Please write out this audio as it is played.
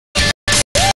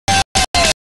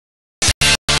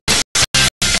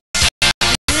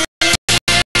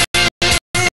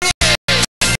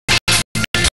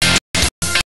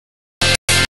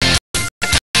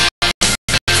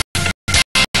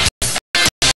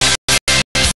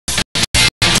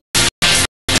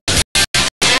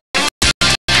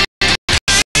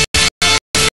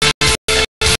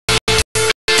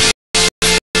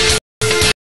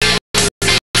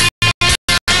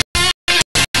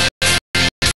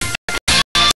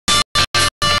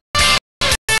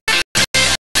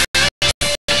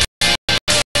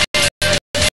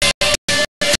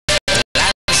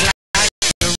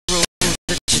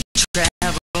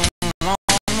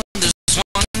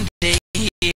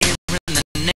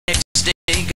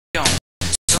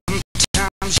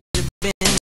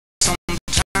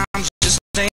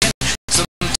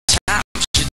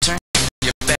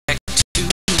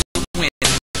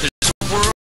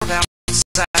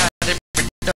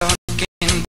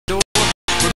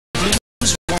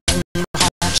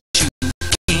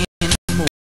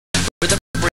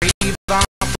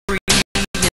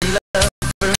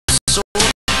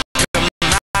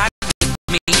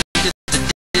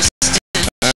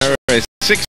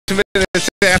minutes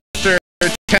after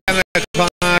 10 o'clock.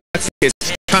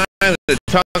 It's time to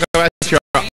talk about your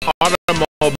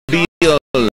automobile.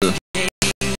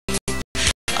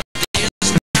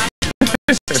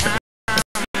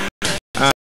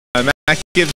 Matt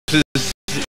Gibbs is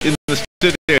in the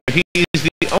studio. He's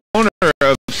the owner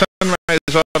of Sunrise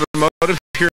Automotive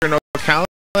here in Ocala,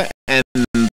 and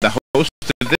the host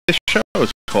of this show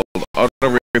is called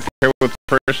Auto Repair with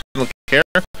Personal Care.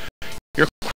 Your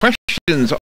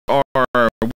questions are,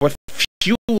 what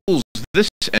fuels this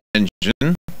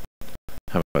engine?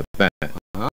 How about that?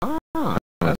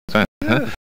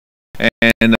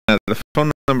 And the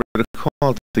phone number to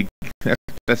call,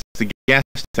 that's the gas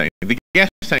tank. The gas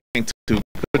tank to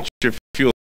put your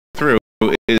fuel through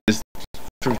is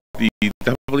through the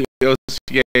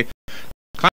WOCA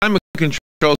Climate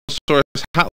Control Source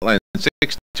Hotline,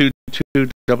 622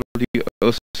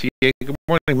 WOCA. Good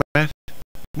morning, Matt.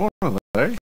 Good morning,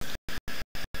 Larry.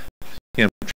 Yeah,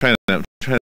 I'm trying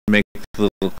to make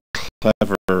little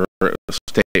clever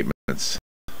statements.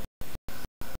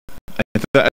 I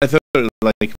thought it was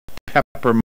like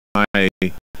pepper my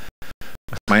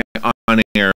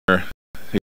on-air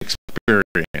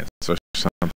experience or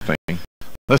something.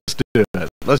 Let's do it.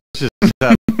 Let's just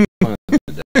have fun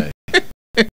today.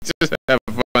 Just have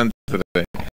fun today.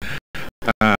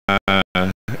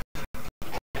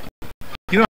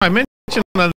 I mentioned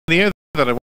on the air that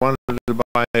I wanted to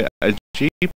buy a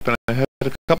Jeep, and I had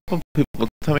a couple of people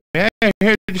tell me, "Hey, I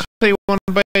heard you say you want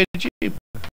to buy a Jeep."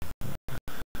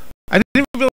 I didn't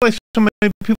realize so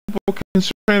many people were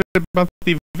concerned about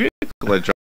the vehicle I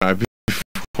drive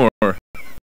before.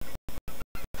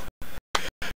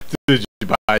 Did you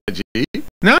buy a Jeep?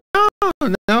 No,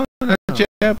 not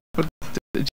yet, but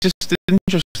it's just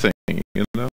interesting, you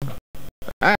know.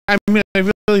 I mean, I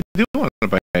really do want to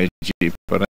buy a Jeep,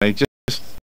 but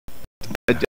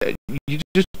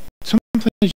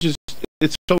sometimes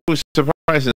it's always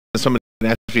surprising that somebody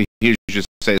actually hears you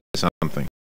say something.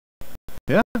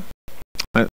 Yeah.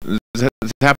 Does that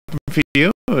happen for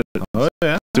you? Oh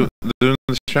yeah. Doing the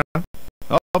show?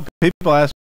 Oh, people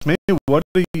ask me, what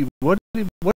do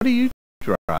you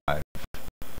drive?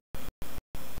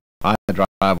 I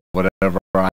drive whatever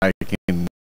I can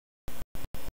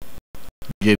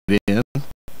get in.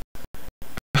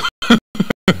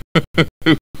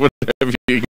 Whatever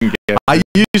you can get. I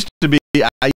used to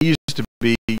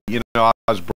be, you know, I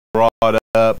was brought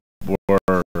up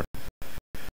where,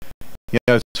 you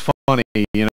know, it's funny,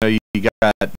 you know, you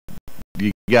got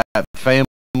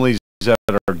families that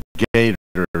are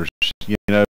Gators, you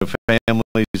know,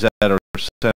 families that are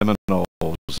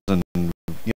Seminoles, and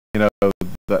you know,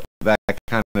 that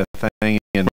kind of thing.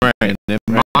 And, right. And in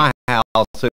my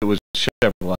house, it was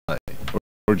Chevrolet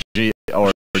or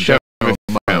General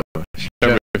Motors.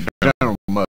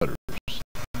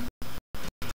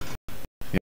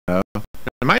 You know,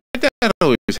 and my dad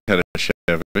always had a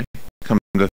Chevy. Come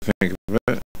to think of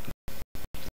it.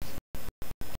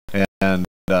 And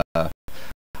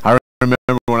I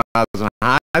remember when I was in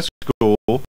high school.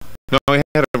 No, he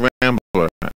had a Rambler.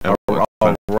 A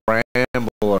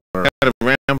Rambler. Had a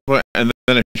Rambler and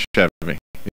then a Chevy.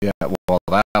 Yeah, well,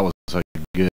 that was a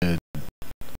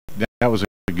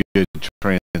good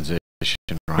transition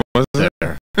right was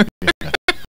there. Yeah.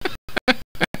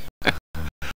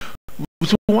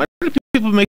 So why do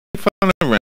people make fun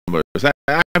of Ramblers?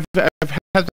 I've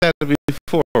had that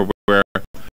before, where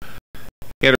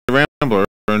he had a Rambler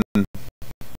and a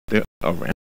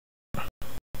Rambler.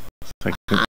 Like,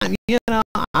 you know,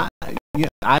 I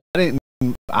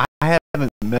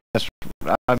haven't messed.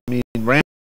 I mean, Ramblers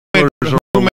are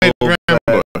who made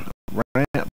Rambler?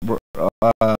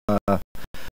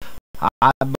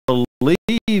 I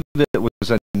believe it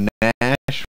was a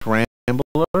Nash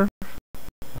Rambler.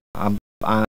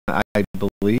 I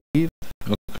believe.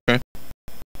 Okay.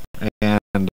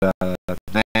 And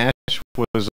Nash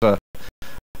was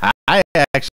I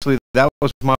actually, that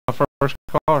was my first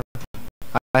car.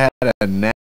 I had a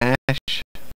Nash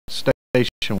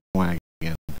station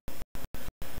wagon,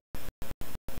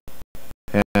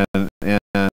 and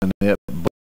it blew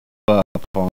up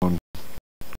on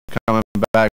coming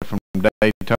back from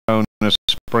Daytona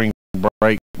spring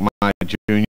break my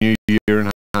junior year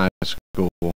in high school.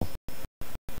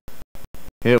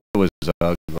 It was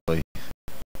ugly.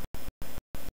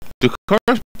 Do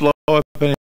cars blow up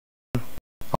in?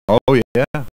 Oh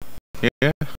yeah.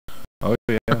 Yeah. Oh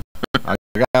yeah. I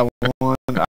got one.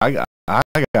 I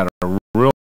got a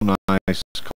real nice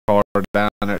car down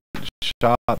at the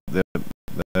shop that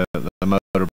the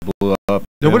motor blew up.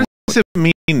 Now, what does it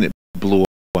mean it blew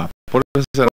up? What does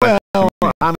that? Well,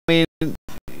 I mean,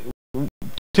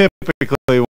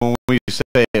 typically when we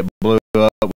say it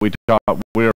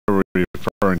we were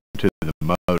referring to the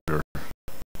motor.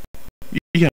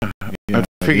 Yeah, I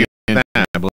figured that.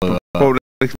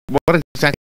 What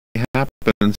exactly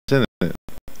happens in it?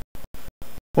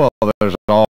 Well, there's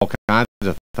all kinds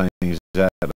of things that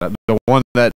the one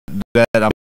that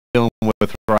I'm dealing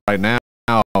with right now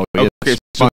is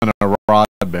spun a rod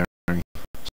bearing.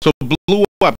 So blew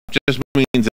up just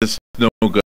means it's no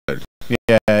good.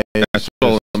 Yeah, that's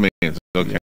all it means.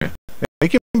 Okay. They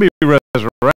can be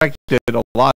resurrected. A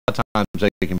lot of times they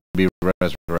can be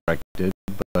resurrected,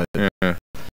 but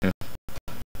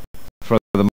for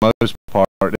the most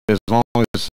part, as long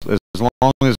as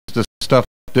the stuff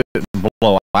didn't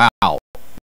blow out,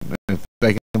 if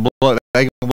they can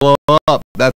blow up,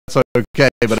 that's okay.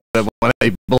 But when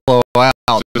they blow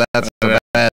out, that's a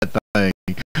bad thing.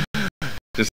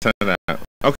 Just turn it out.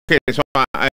 Okay, so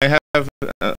I have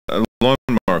a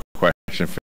lawnmower question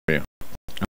for you.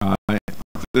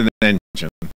 An engine.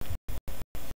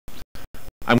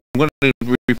 I'm going to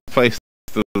replace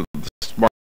the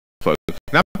spark plug.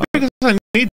 Not because I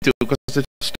need to, because it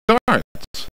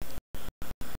starts.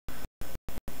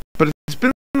 But it's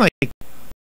been like, it's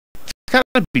got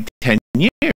to be 10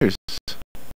 years.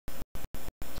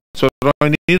 So do I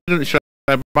need it? Should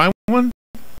I buy one?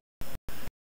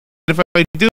 If I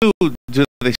do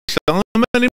they sell them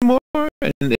anymore?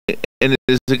 And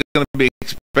is it going to be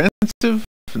expensive?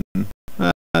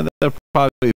 They're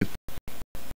probably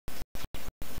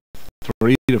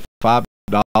 $3 to $5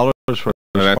 for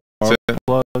a spark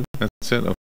plug. That's it.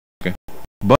 Okay.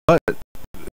 But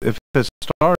if it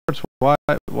starts, why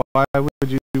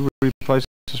would you replace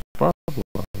the spark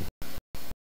plug?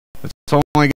 It's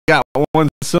only got one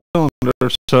cylinder,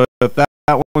 so if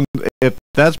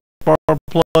that spark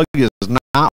plug is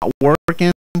not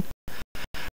working,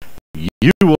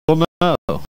 you will know,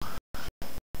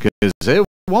 because it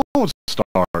won't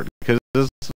start, because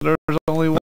there's only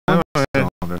one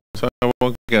cylinder. So I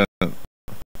won't get it.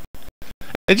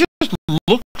 It just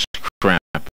looks crappy.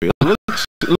 It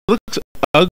looks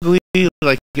ugly,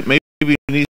 like it maybe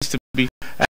needs to be.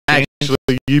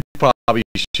 Actually, you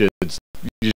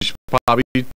should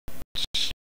probably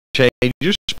change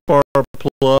your spark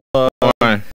plug.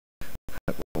 Why?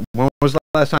 When was the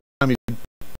last time you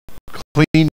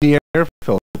cleaned the air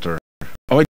filter?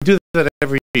 Oh, I do that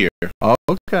every year. Oh,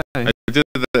 okay. I do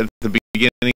that at the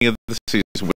beginning of the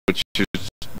season, which is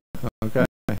okay.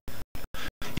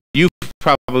 You've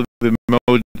probably been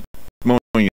mowing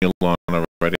your lawn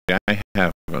already. I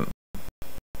haven't.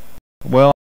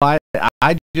 Well, I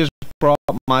just brought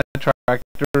my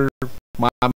tractor, my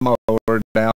mower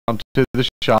down to the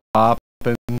shop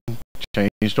and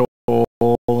changed oil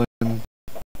and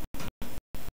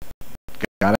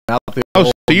got out the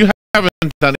oil. So you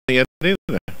haven't done it yet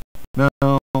either? No,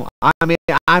 I mean,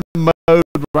 I mowed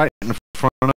right in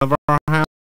front of our house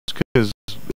because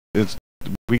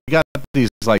we got these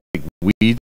like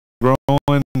weeds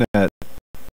growing that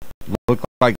look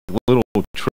like little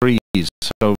trees.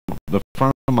 So the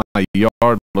front of my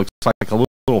yard looks like a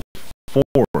little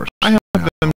forest. I have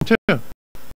them too.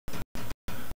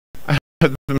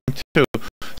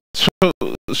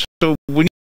 So when you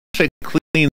say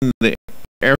clean the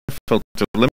air filter,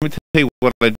 let me tell you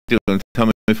what I do and tell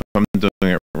me if I'm doing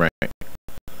it right.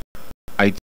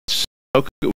 I soak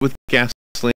it with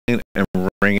gasoline and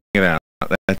wring it out.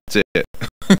 That's it.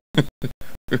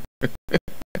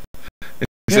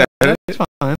 Yeah, that's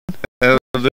fine. That'll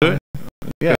do it?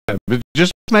 Yeah, but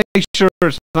just make sure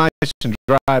it's nice and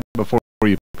dry before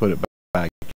you put it back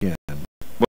in.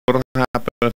 What'll happen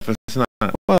if it's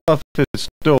not? Well, if it's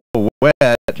still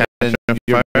wet, then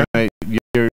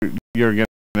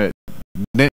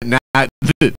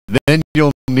then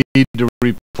you'll need to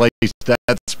replace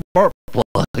that spark plug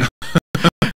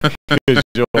because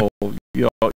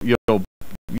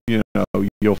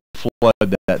you'll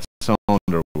flood that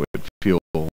cylinder with fuel.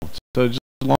 So just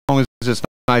as long as it's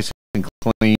nice and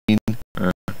clean.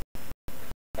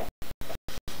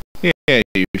 Yeah, it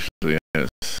usually is.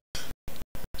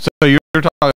 So you're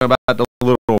talking about the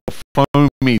little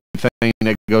foamy thing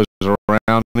that goes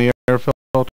around the air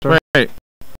filter? Right.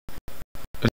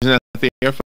 Isn't that the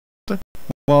air filter?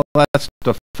 Well, that's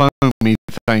the foamy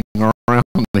thing around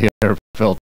the air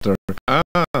filter. Oh,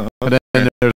 okay. And then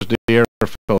there's the air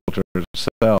filter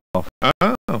itself. Oh,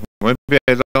 maybe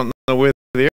I don't know where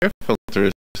the air filter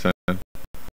is then.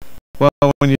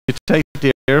 Well, when you take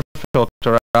the air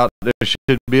filter out, there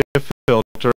should be a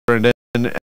filter, and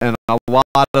a lot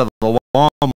of the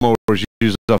lawnmowers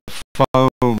use a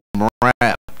foam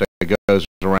wrap that goes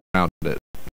around it.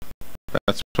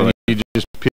 That's right. You just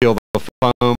peel the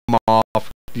foam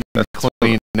off, you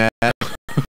clean that,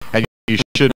 and you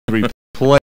should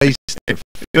replace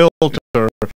filter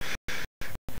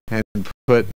and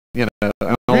put, you know,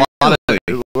 and a lot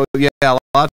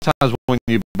of times when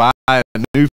you buy a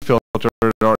new filter,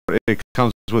 it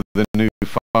comes with a new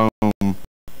foam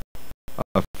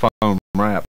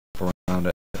wrap around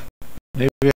it.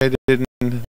 Maybe I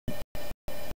didn't.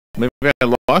 Maybe I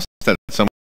lost that somewhere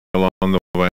along the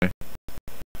way.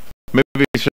 Maybe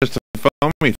it's just a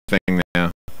foamy thing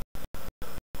now.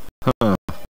 Huh.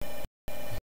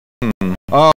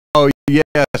 Oh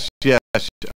yes. You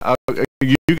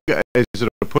is it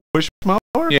a push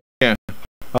mower? Yeah.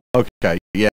 Okay.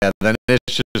 Yeah. Then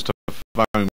it's just a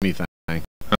foamy thing.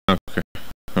 Okay.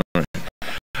 All right.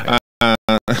 I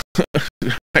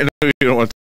know you don't want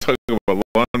to talk about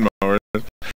lawnmowers.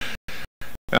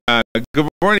 Good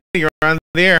morning. You're on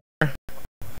the air.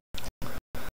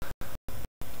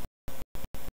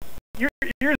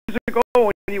 Years ago,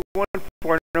 when you went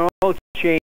for an oil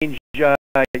change, you know,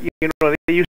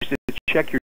 they used to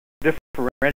check your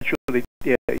differential.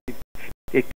 They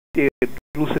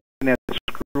loosen that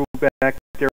screw back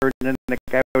there, and then the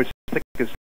guy would stick his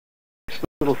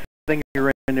little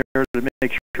finger in there to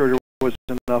make sure there was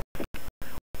enough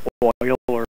oil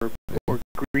or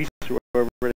grease or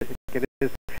whatever it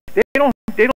is. They don't.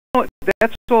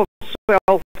 That's all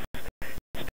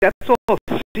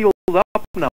sealed up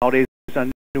nowadays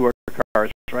on newer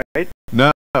cars, right?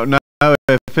 No.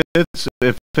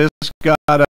 If it's got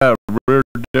a rear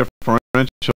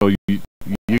differential, you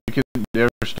can.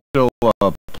 There's still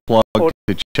a plug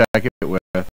to check it with.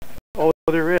 Oh,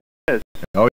 there is.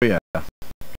 Oh yeah.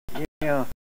 Yeah.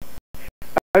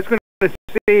 I was going to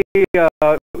say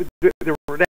that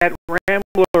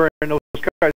Rambler and those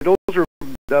cars. Those are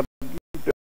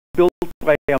built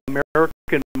by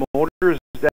American Motors.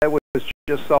 That was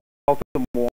just south of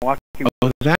Milwaukee.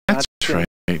 Oh, that's right.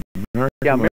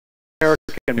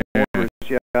 American Motors.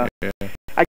 Yeah.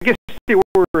 I guess they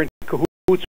were in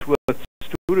cahoots with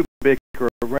Studebaker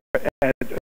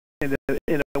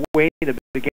in a way in the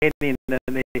beginning, and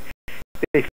then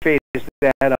they phased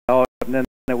that out, and then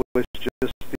it was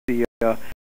just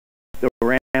the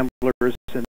Ramblers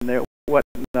and the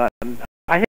whatnot. And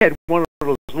I had one of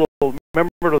those little,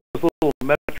 remember those little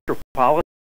Metropolitans?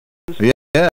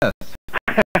 Yes.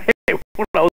 When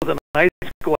I was in high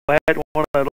school, I had one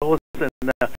of those,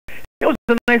 and it was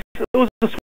a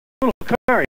sweet little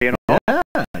car, you know.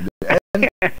 Yeah.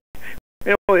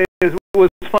 You know, it was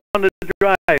fun to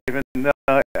drive, and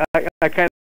I kind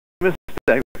of missed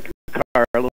that car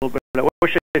a little bit. I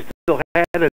wish I still had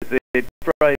it. It'd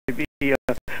probably be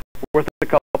worth a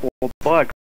couple of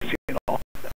bucks, you know.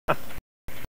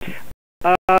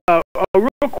 A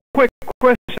real quick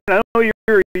question. I know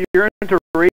you're into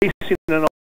racing and all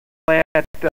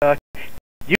that.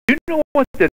 You know what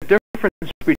the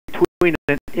difference between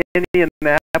an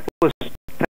Indianapolis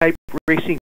type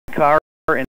racing car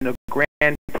and a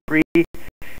Grand Prix?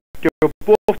 They're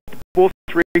both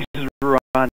races were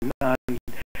on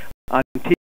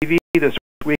TV this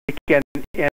weekend,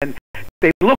 and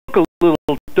they look a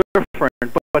little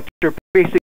different, but they're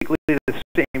basically the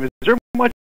same. Is there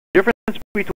much difference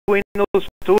between those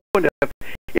two? And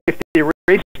if they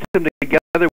raced them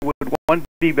together, would one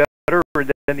be better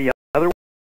than the other one?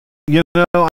 You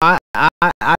know, I've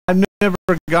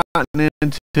never gotten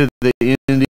into the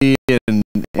Indy and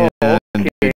the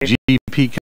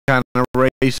GP kind of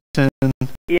racing.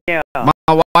 Yeah. My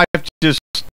wife just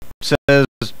says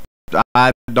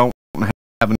I don't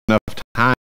have enough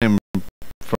time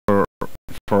for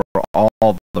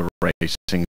all the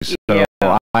racing, so yeah.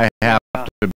 I have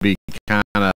to be kind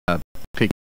of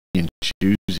picky and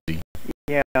choosy.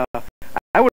 Yeah,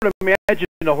 I would imagine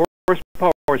the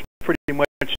horsepower is pretty much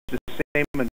the same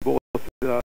in both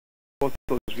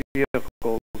those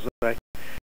vehicles.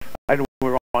 I know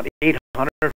we're on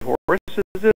 800 horses,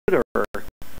 is it, or?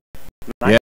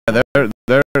 Yeah,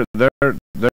 they're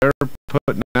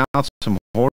putting out some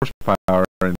horsepower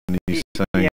in these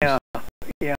things.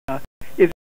 Yeah.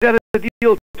 Is that a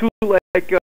deal too?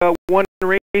 Like one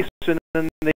race and then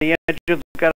the engine's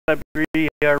got to be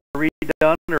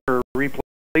redone or replaced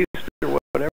or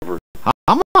whatever?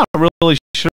 I'm not really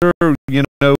sure. You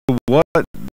know what?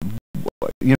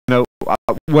 You know,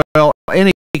 well,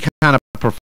 any kind of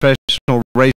professional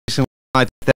racing like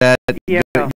that. Yeah.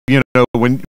 You know,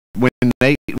 when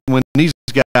these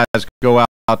guys go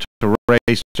out to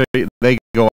race, they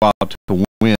go out to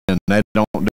win. They're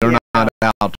not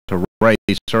out to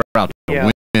race. They're out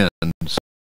to win.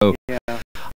 So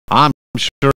I'm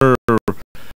sure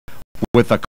with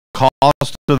the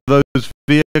cost of those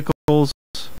vehicles,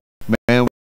 man,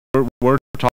 we're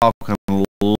talking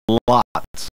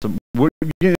lots.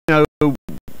 You know,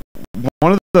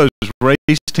 one of those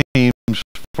race teams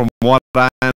from what I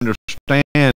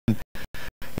understand,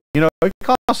 you know, it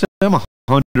costs them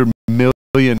 $100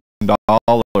 million to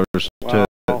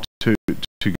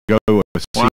go a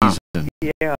season.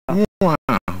 Yeah. Wow.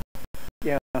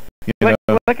 Yeah. You know,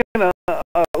 Like a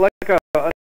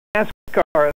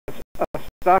NASCAR, a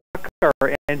stock car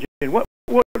engine. What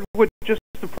would just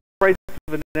the price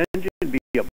of an engine be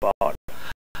about?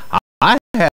 I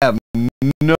have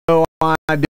no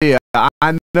idea.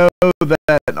 I know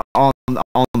that on the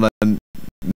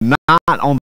not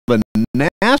on the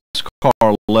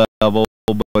NASCAR level,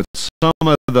 but some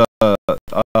of the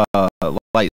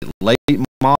like late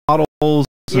models.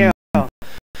 Yeah. And,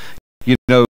 you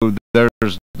know,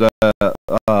 there's the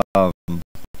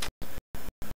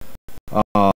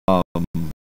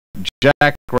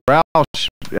Jack Roush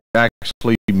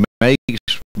actually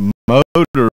makes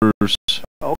motors.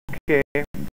 Okay.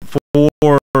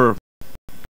 For,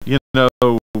 you know,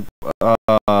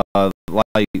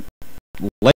 like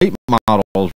late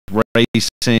models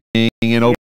racing and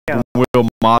open wheel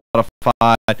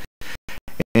modified,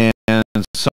 and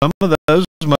some of those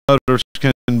motors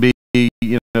can be,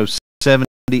 you know,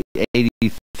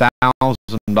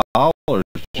 $70,000-$80,000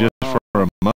 just for a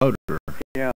motor.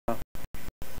 Yeah.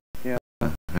 Yeah.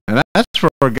 And that's for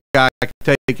a guy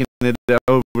taking it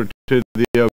over to the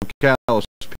Ocala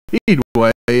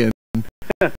Speedway and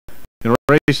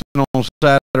racing on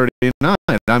Saturday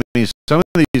night. I mean, some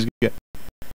of these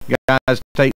guys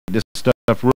take this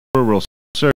stuff real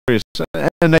serious,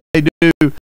 and they do.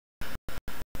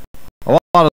 A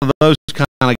lot of those kind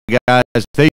of guys,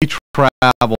 they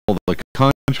travel the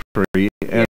country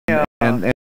and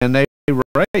they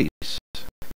race.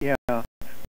 Yeah.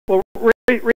 Well,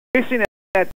 racing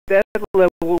at that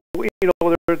level, you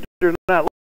know, they're not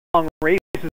long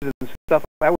races and stuff.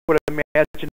 I would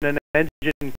imagine an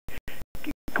engine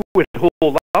would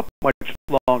hold up much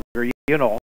longer, you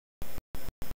know.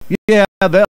 Yeah,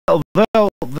 they'll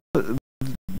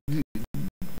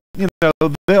you know,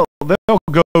 they'll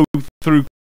go through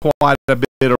quite a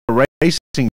bit of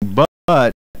racing,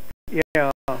 but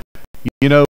yeah, you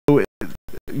know,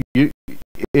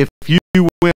 if you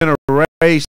win a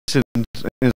race in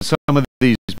some of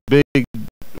these big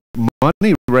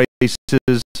money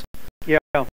races, yeah,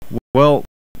 well,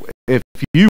 if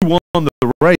you won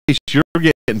the race, you're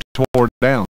getting torn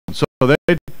down. So they're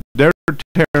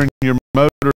tearing your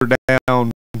motor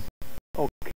down.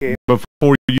 Okay.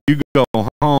 Before you go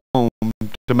home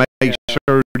to make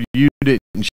sure you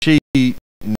didn't cheat.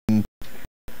 And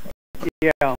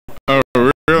yeah. Oh,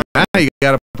 really? now you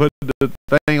got to put the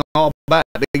thing all back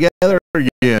together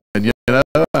again. You know,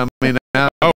 I mean, now,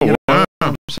 oh, you know wow. what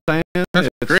I'm saying? That's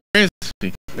crazy.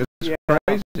 It's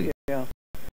crazy. Yeah.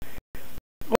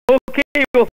 Okay.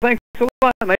 Well, thanks a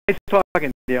lot. Nice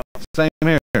talking to you. Same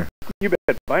here. You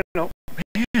bet. Bye now.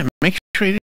 Man, make sure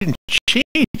you didn't cheat.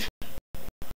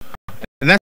 And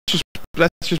that's just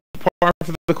part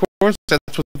of the course.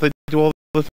 That's what they do all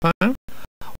the time.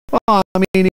 Well, I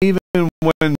mean, even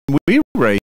when we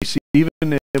race,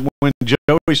 even when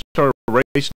Joey started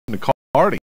racing the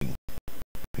karting,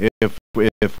 if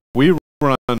we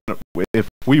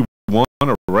won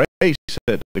a race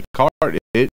at the kart,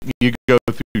 you go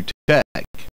through tech.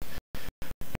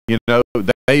 You know,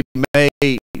 they may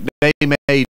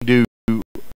do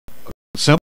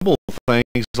simple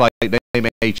things like they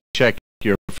may check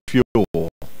your fuel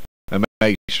and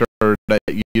make sure that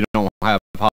you don't have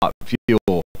hot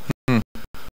fuel.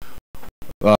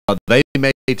 They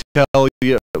may tell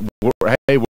you,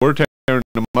 hey, we're tearing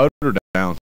the motor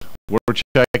down. We're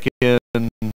checking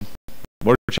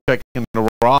the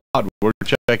rod. We're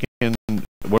checking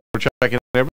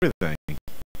everything.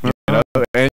 You know,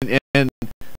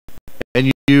 and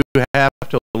you have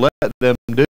to let them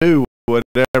do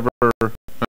whatever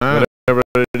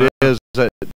it is that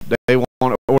they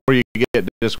want, or you get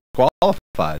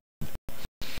disqualified.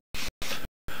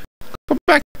 Go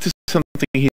back to something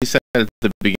he said at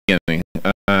the beginning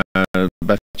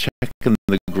about checking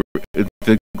the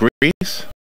grease.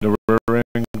 The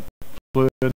rear-end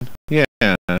fluid. Yeah,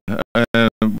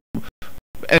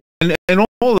 and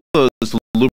all of those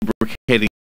lubricating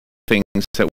things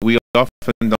that we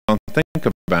often don't think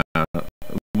about.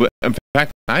 In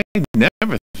fact, I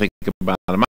never think about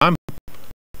them. I'm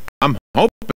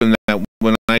hoping that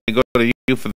when I go to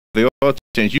you for the oil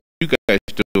change, you guys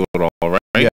do it all,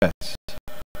 right? Yes.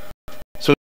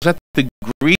 So is that the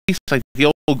grease, like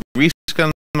the old grease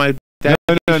gun my dad?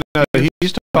 No.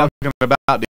 He's talking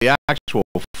about the actual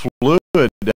fluid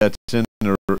that's in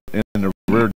the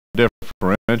rear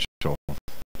differential.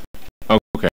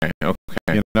 Okay.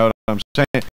 You know what I'm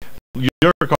saying?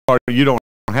 Your car, you don't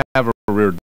have a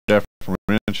rear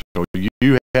differential.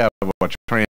 You a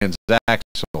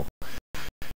transaxle.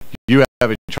 You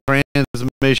have a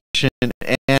transmission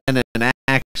and an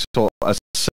axle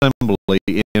assembly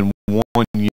in one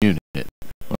unit.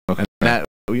 Okay.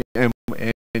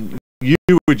 And you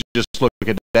would just look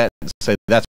at that and say,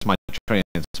 that's my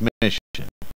transmission.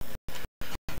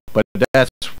 But that's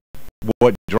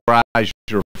what drives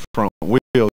your front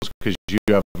wheels, because you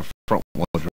have a front wheel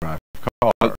drive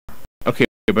car. Okay,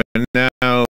 but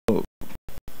now,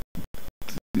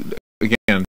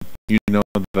 again, you know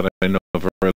that I know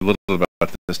very little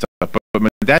about this stuff, but my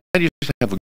dad used to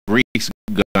have a grease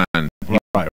gun.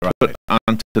 Right. Put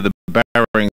onto the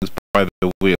bearings by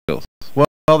the wheels.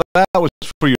 Well, that was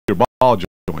for your ball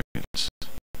joints.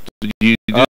 Did you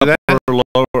do that? Upper,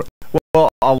 lower. Well,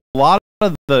 a lot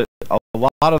of the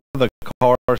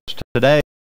cars today,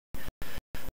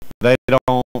 they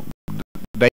come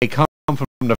from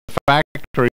the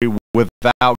factory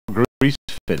without grease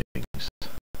fittings.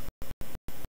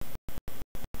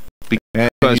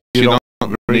 Because you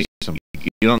don't grease them. You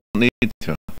don't need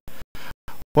to.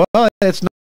 Well, it's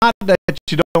not that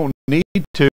you don't need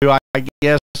to. I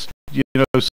guess,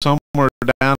 somewhere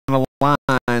down the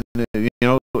line,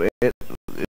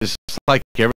 it's like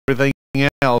everything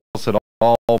else. It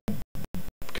all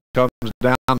comes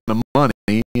down to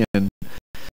money, and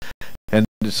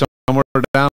somewhere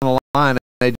down the line,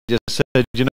 they just said,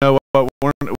 you know what,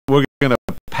 we're going to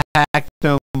pack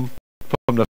them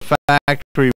from the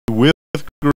factory with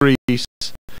grease,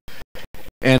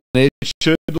 and it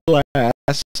should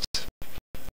last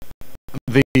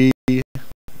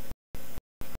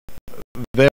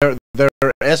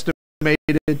their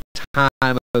estimated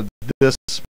time of this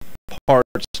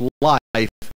part's life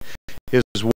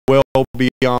is well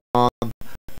beyond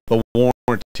the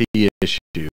warranty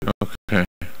issue. Okay.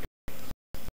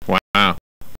 Wow.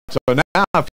 So now,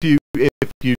 if you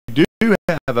do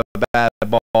have a bad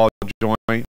ball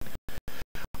joint,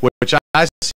 which I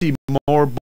see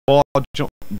more ball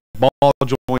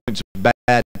joints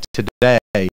bad today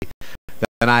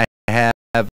than I have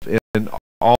in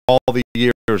all the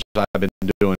years I've been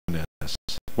doing this.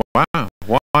 Wow.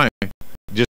 Why?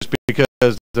 Just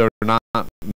because they're not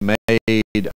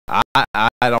made, I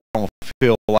don't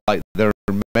feel like they're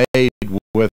made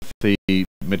with the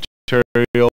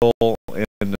material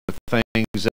and the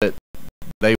things that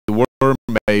they were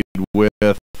made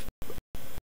with.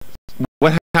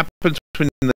 What happens when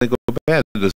they go bad?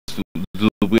 Do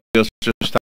the wheels just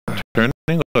stop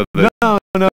turning? Or No,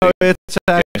 it's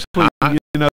actually,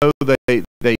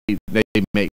 they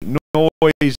make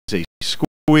noise, they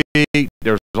squeak,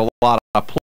 there's a lot of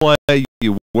play,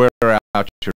 you wear out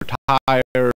your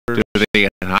tires. Do they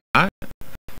get hot?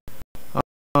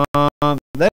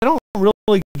 They don't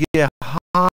really get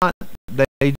hot,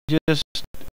 they just,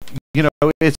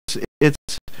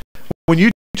 it's when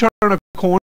you turn a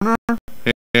corner,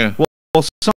 Yeah. well,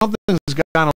 something's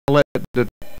got to let the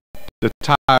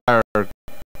tire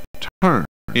turn.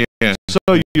 Yeah. So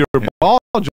your ball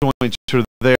joints are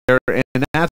there, and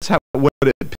that's what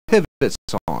it pivots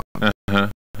on.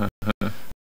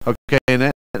 Okay,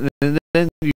 and then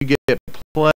you get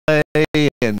play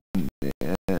and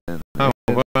oh,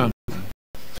 wow. All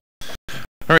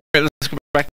right, let's go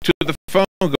back to the phone.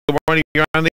 Good morning. You're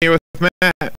on the air with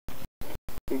Matt.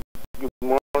 Good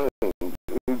morning.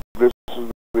 This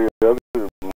is the other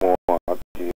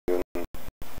Milwaukee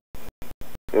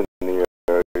in the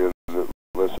area that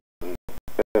listens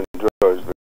and enjoys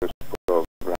this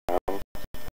program.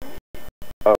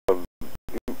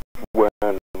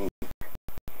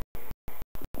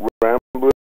 When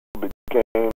Rambler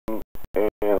became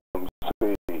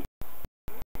AMC,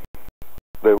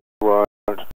 they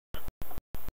launched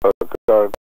a car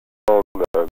called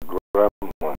the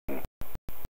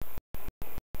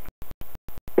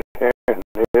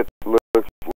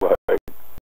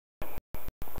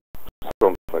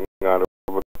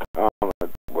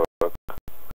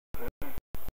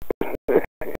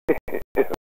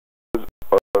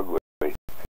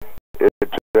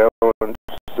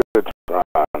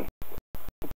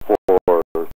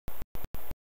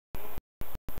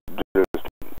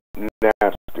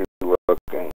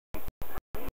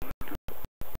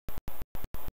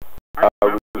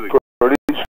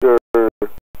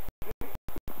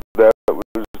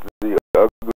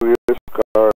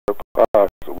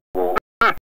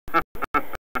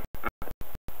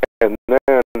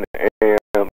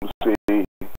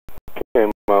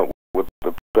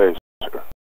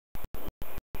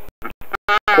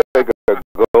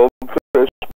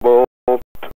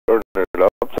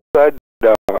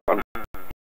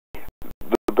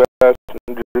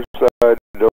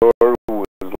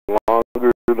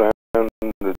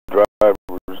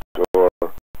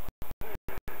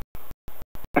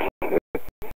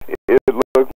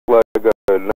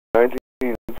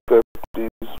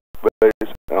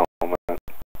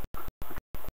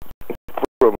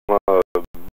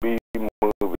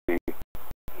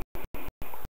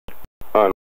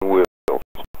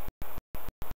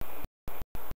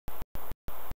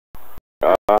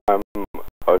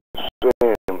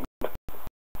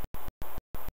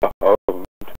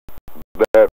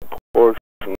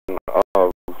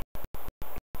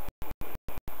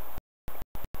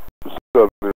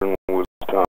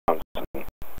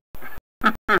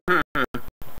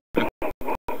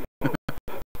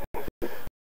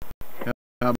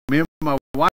me and my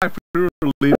wife, we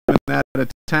were leaving out of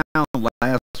town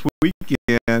last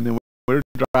weekend, and we were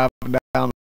driving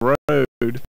down the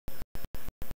road,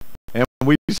 and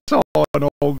we saw an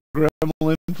old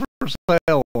gremlin for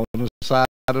sale on the side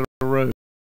of the road.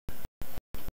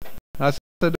 I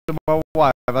said to my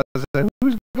wife, I said,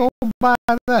 who's going to buy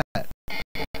that?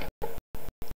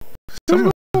 Who's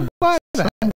going to buy that?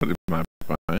 Somebody might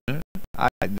buy it.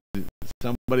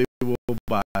 Somebody will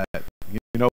buy it. You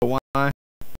know why?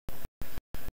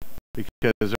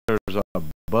 Because there's a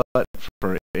butt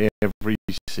for every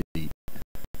seat.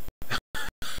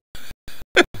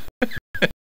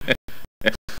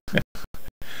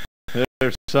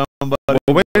 There's somebody.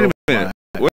 Well, wait a minute.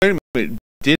 Wait a minute.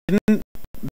 Didn't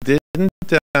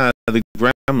the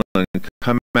gremlin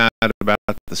come out about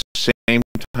the same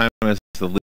time as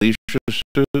the leisure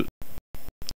suit?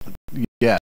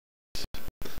 Yeah.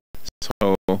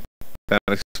 So that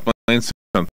explains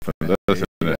something, doesn't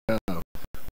it? Yeah.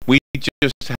 We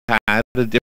just had a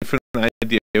different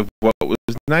idea of what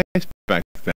was nice back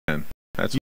then.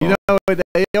 That's You know,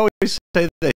 they always say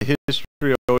that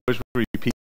history always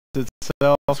repeats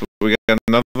itself. So we got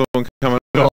another one coming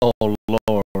up. Oh,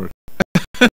 Lord.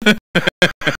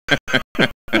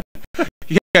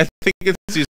 Yeah, I think it's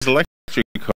these electric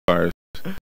cars.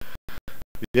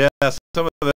 Yeah, some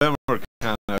of them are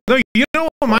kind of... No, you know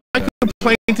what my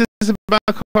complaint is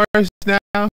about cars now?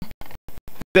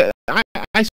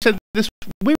 I said this.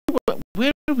 Where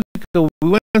did we go? We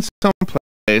went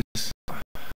someplace.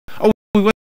 Oh, we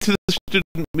went to the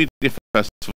Student Media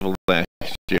Festival last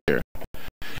year,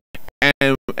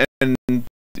 and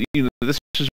you know, this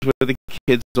is where the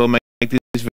kids all make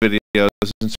these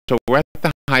videos, and so we're at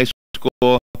the high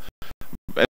school,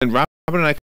 and Robin and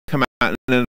I come out, and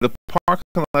then the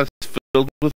parking lot is filled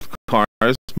with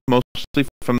cars, mostly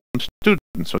from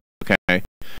students. Okay.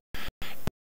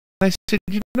 I said,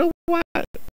 you know what?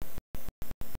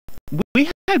 We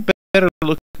had better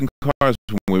looking cars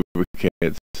when we were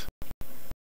kids.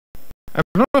 I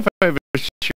don't know if I ever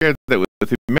shared that with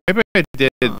you. Maybe I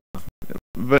did,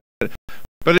 but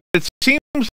it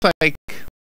seems like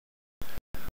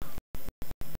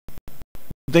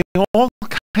they all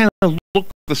kind of look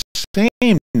the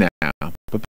same now.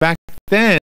 But back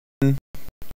then,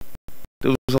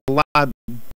 there was a lot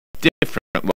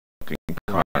different looking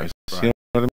cars. Right. You know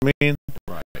what I mean?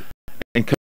 Right. And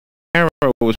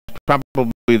Camaro was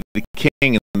probably the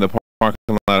king in the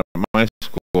parking lot at my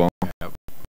school. Yep.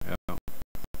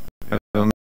 I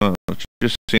don't know. It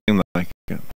just seemed like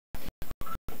it.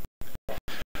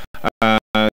 Oh,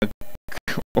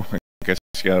 I guess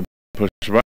you gotta push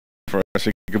a button for us.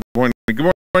 Good morning. Good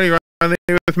morning. You're on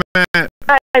here with Matt.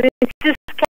 Hi, this is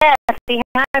Kathy.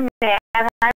 Hi, Matt.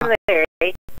 Hi, Larry.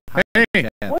 Hey.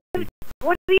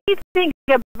 What do you think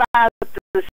about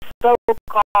the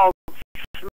so-called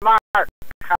smart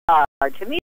car? To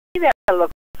me, that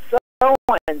looks so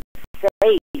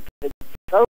unsafe and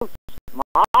so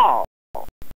small.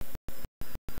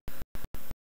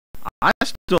 I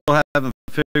still haven't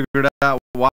figured out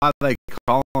why they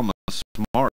call them a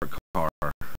smart car.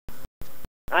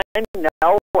 I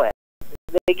know it.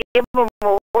 They give them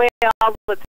away all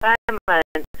the time on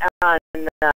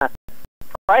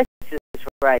prices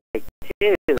right,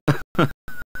 too.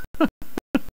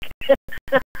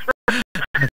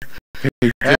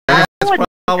 I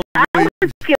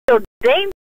would feel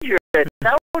dangerous.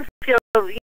 I would feel,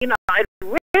 I'd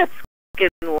risk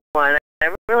getting one. I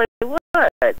really would.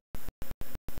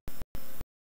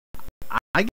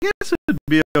 I guess it'd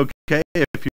be okay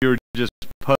if you were just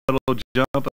puddle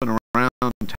jumping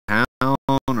around town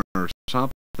or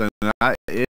something.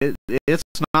 It's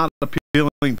not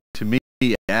appealing to me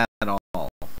at all.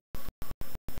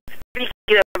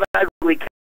 Speaking of ugly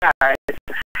cars,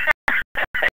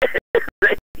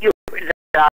 you were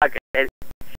talking.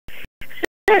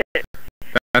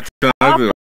 That's the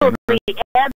ugly one.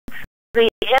 The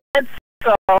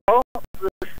Edsel, the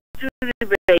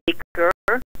Studebaker,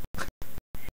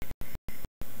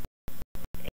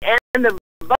 and the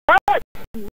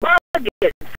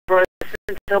Buggets first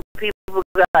until people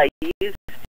got used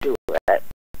to it.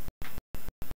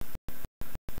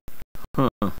 Huh.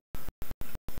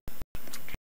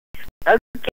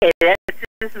 Okay, that's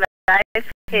just my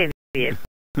opinion.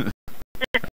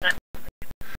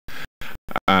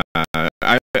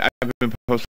 I've been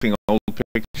posting old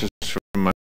pictures from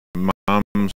my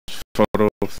mom's photo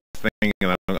thing,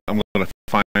 and I'm going to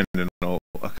find a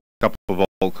couple of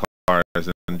old cars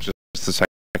in just a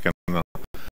second.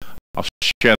 I'll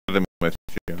share them with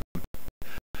you.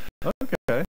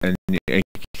 Okay. And you can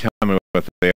tell me what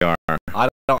they are. I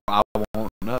won't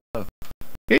know.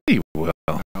 Yeah, you will.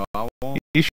 No, I won't.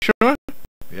 You sure?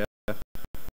 Yeah.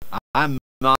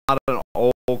 not an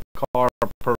old car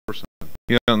person.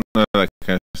 You don't know that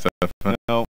kind of stuff, huh?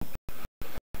 No.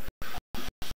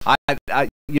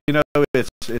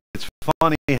 It's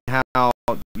funny how,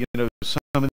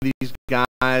 some of these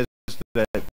guys that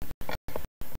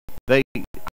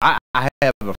I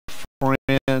have a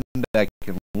friend that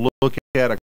can look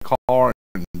at a car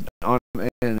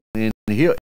and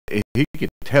he can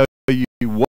tell you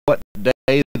what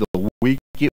day of the week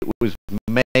it was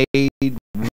made,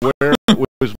 where it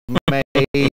was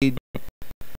made,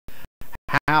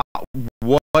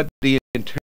 what the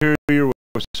interior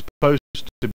was supposed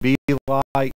to be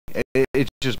like. It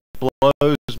just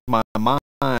blows my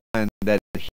mind that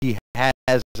he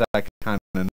has that kind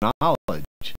of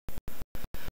knowledge.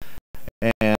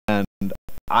 And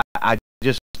I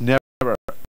just never,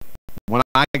 when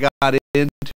I got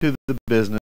into the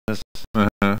business,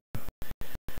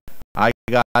 I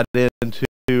got into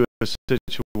a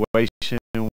situation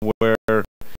where,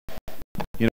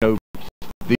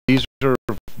 these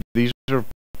are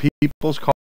people's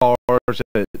cars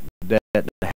that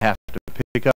have to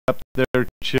pick up their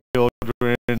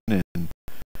children,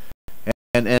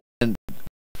 and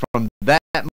from that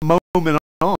moment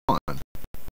on,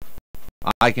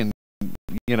 I can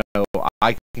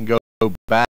go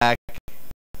back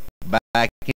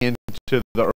into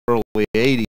the early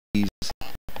 80s,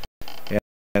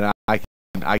 and I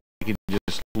can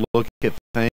just look at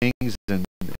things, and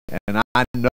I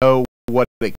know what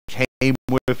it came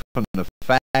with from the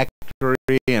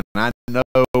factory, and I know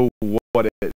what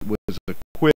it was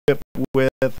equipped with,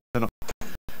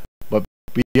 but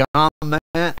beyond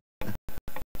that,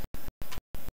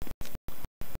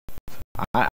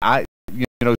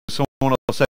 someone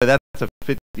will say that's a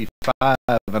 55,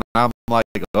 and I'm like,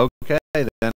 okay,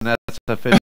 then that's a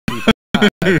 55.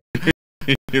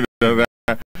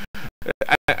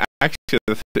 That actually,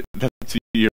 that's a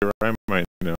year I might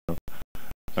know.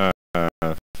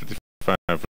 55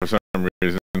 for some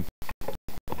reason.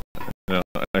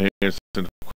 Here's a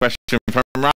question from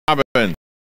Robin.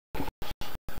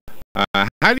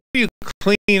 How do you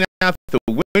clean out the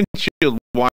windshield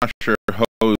washer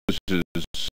hoses?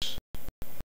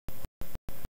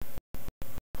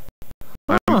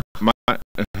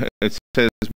 It says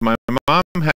my mom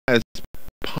has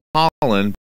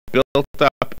pollen built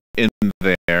up in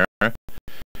there,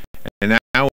 and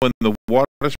now when the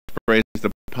water sprays,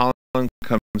 the pollen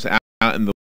comes out and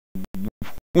the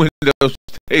window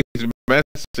stays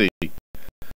messy.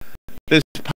 There's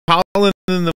pollen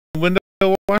in the window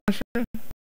washer?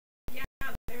 Yeah,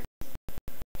 there's.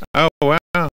 Oh,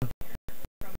 wow.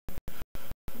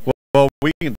 Well,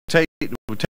 we can take the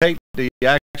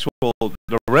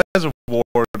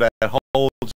reservoir that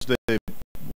holds the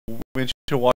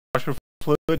windshield washer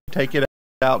fluid, take it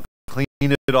out, clean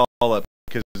it all up,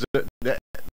 because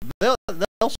they'll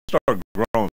start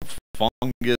growing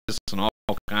fungus and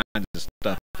all kinds of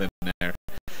stuff in there.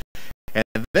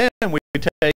 And then we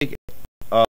take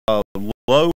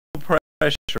low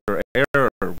pressure air.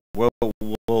 We'll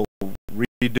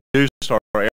reduce our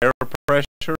air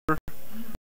pressure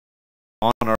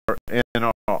on our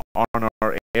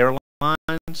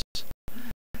airlines,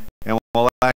 and we'll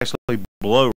actually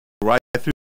blow right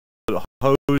through the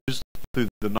hose, through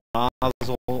the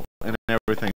nozzle, and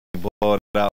everything. Blow it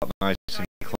out nice and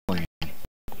clean.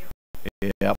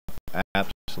 Yep,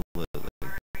 absolutely.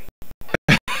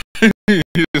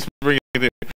 You just bring it in.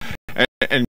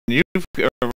 And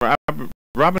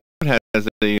Robin has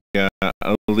a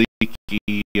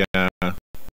leaky,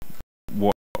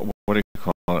 what do you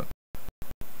call it?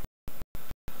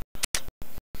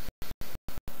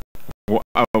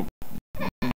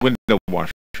 Window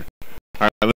washer. All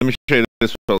right, let me show you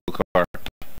this old car.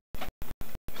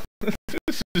 This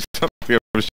is something I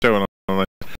was showing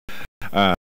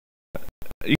online.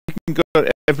 You can go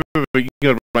to everywhere. You can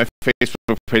go to my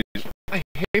Facebook page. I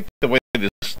hate the way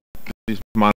these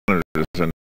monitors are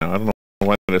now. I don't know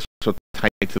why they're so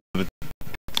tight to the.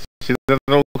 See that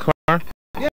old car?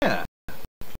 Yeah.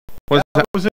 That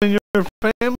was in your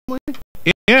family?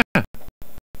 Yeah.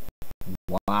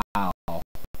 Wow.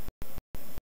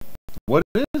 What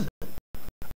is it?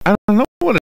 I don't know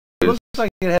what it is. It looks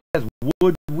like it has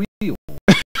wood wheels.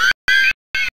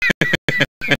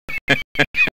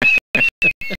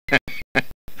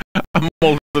 I'm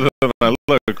older than I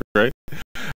look, right?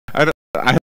 I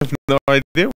have no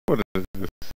idea what it is.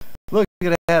 Look,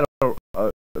 it had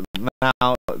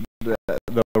now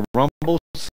the rumble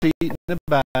seat in the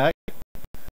back.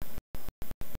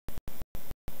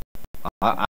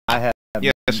 I have.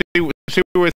 Yeah, see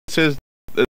where it says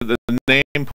the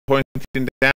name pointing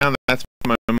down? That's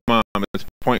my mom. It's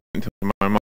pointing to my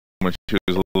mom when she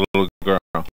was a little girl.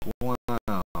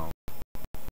 Wow.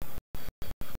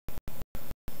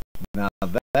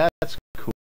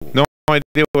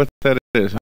 idea what that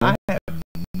is. I have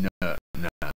no.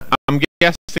 I'm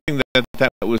guessing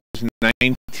that was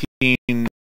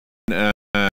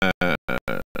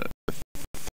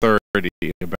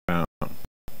 1930 about.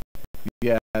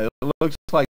 Yeah, it looks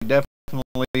like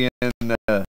definitely in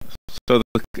the So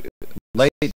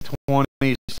late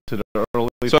 20s to the early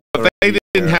 30s. So if they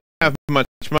didn't have much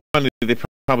money, they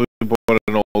probably bought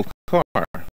an old car.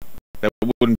 That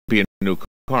wouldn't be a new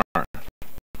car.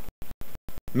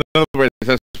 In other words,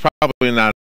 that's probably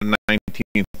not a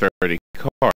 1930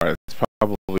 car. It's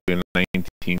probably a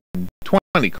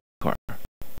 1920 car.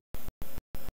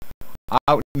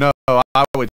 I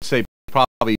would say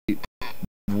probably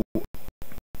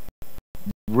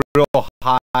real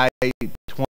high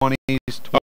 20s,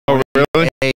 Oh, really?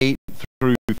 28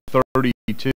 through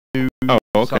 32. Oh,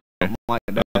 okay. Something like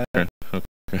that.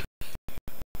 Okay.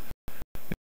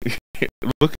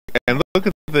 look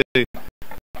at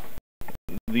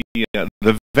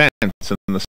the vents and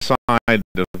the side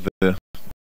of the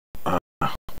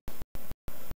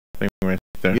thing right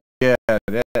there. Yeah,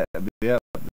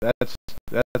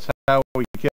 that's how we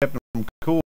kept them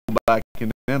cool back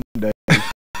in them days.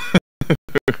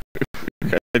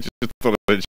 I just thought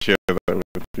I'd share that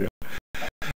with you.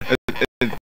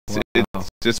 It's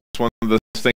just one of those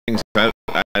things that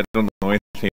I don't know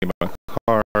anything about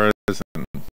cars, and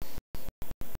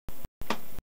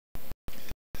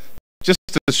just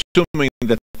assuming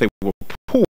that they were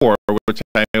poor, which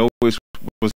I always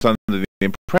was under the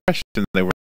impression they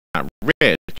were not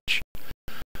rich,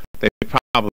 they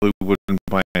probably wouldn't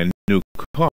buy a new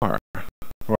car.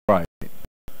 Right.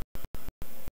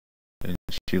 And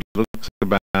she looks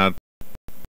about,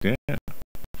 she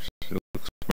looks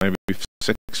maybe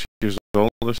 6 years old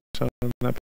or so in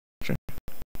that picture.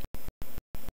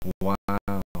 Wow.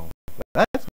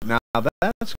 That's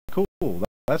cool.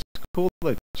 That's cool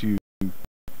that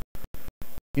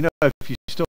you know, if you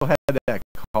still had that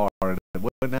car,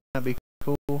 wouldn't that be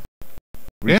cool?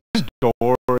 Yeah.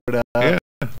 Restore it up. Yeah.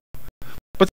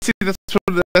 But see, that's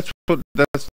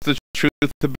the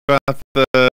truth about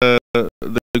the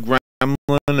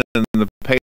Gremlin and the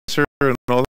Pacer and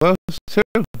all those too.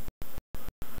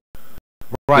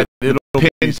 Right. The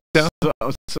Pinto.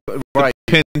 Right.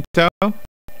 Pinto.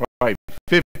 Right.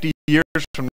 50 years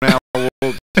from now,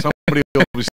 somebody will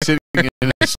be sitting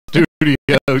in a studio.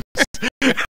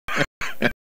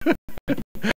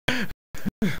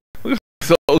 This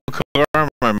old car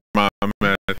my mom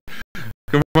had.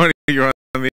 Good morning, you're on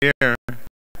the air.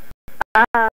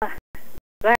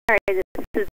 Larry, this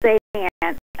is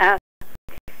Zan.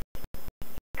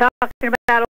 Talking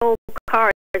about old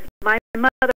cars. My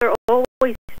mother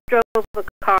always drove a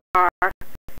car.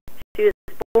 She was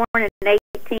born in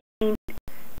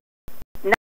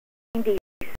 1896,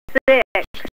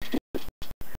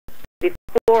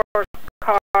 before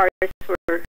cars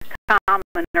were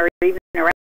common or even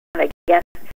around, I guess.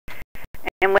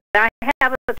 And when I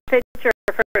have a picture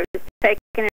of her, it was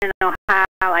taken in Ohio.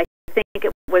 I think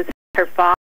it was her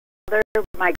father,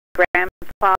 my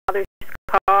grandfather's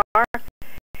car.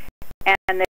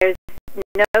 And there's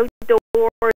no doors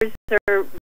or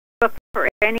roof or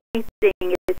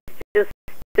anything. It's just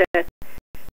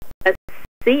a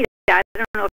seat. I don't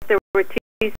know if there were 2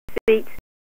 seats.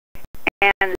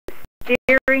 And the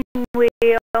steering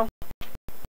wheel.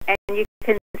 And you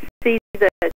can see the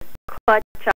clutch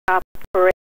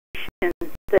operation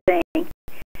thing.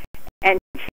 And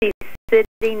she's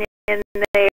sitting in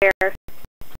there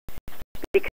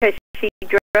because she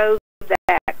drove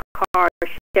that car.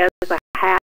 She has a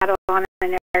hat on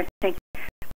and everything.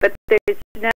 But there's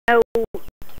no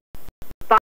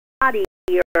body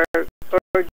or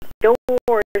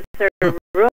doors or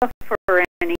roof or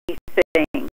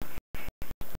anything.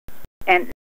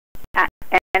 And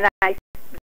I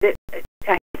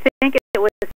think it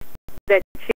was that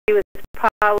she was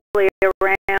probably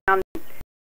around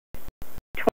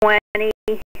 20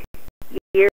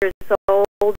 years old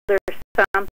or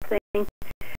something.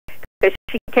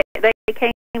 Because they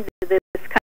came to this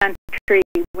country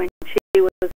when she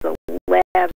was 11.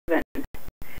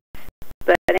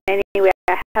 But anyway,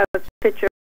 I have a picture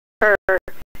of her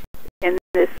in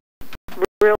this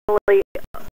really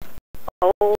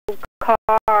old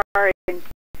car, and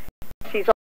she's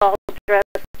all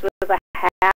dressed with a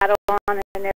hat on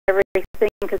and everything,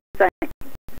 because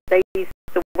they used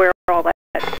to wear all that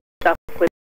stuff when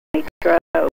they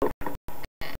drove.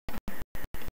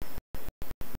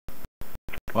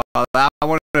 Well, I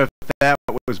wonder if that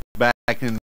was back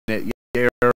in the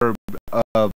era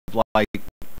of, like,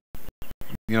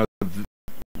 you know,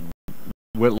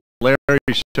 what Larry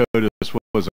showed us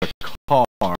was a car.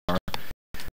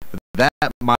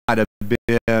 That might have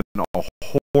been a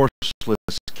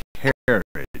horseless carriage.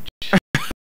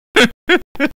 Yes,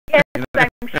 I'm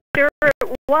sure it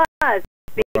was,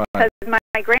 because my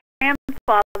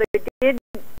grandfather did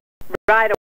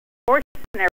ride a horse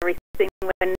and everything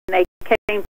when they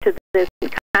came to this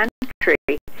country.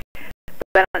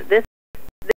 But this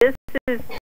is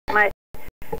like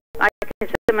I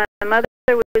said, my mother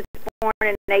was born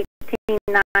in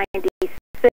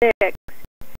 1896.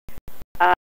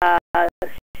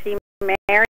 She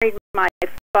married my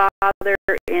father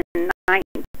in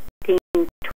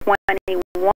 1921,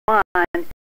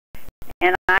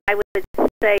 and I would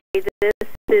say this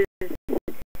is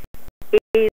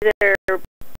either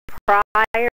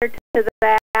prior to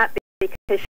that,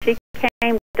 because she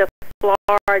came to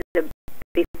Florida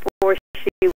before she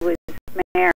was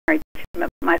married. She met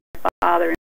my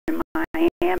father in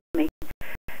Miami,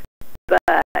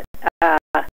 but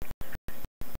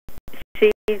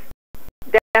she's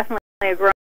definitely a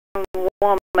grown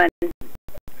woman,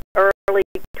 early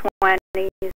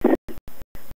 20s,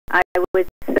 I would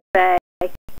say.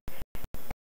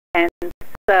 And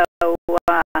so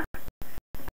I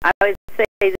would say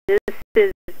this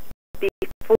is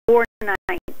before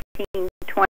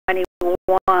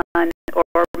 1921, or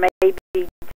maybe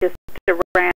just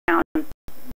around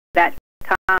that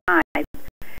time.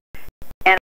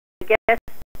 And I guess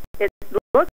it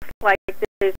looks like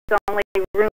there's only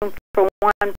room for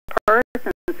one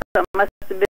person, so it must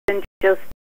have been just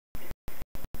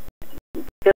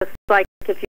like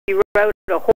if you rode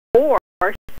a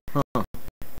horse.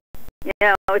 You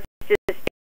know, it's just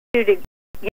you to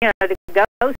go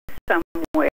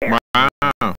somewhere. Wow,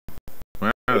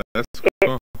 that's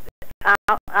cool.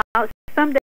 I'll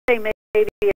someday, maybe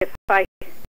if I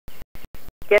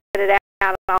get it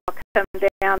out, I'll come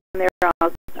down there.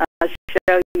 I'll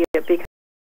show you, because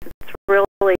it's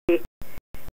really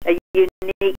a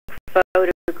unique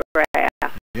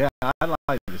photograph. Yeah, I'd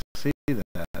like to see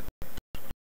that.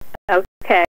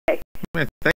 Okay. Man,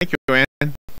 thank you,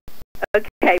 Ann.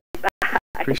 Okay. Bye.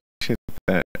 Appreciate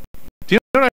that. Do you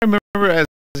know what I remember as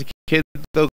a kid,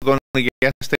 though, going to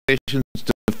gas stations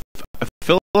to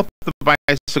fill up the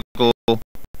bicycle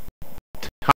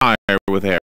tire with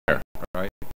air, Right.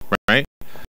 right?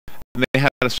 And they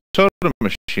had a soda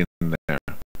machine there.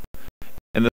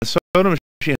 And the soda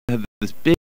machine had this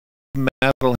big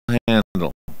metal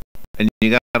handle. And you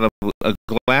got a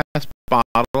glass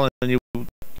bottle, and you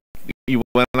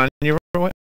went on your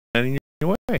way. And your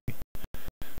way.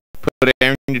 Put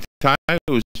air in your tire.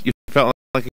 You felt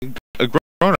like a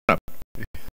grown-up.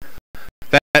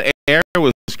 That air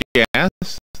was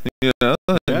gas. You know,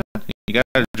 Yeah. you got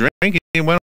a drink, and you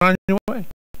went on your way.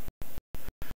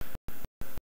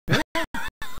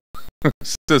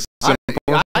 It's just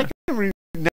simple. I can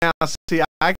now see.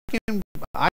 I can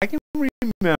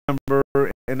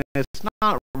remember, and it's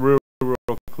not real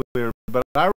clear, but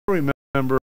I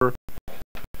remember.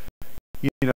 You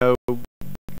know,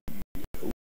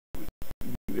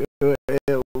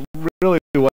 it really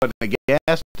wasn't a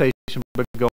gas station, but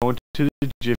going to the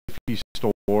Jiffy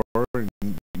store, and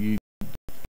you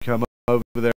come over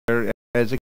there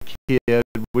as a kid,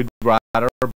 we'd ride our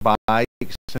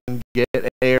bikes and get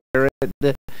air and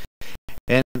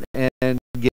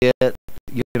get,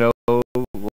 you know,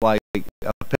 like a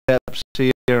Pepsi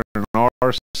or an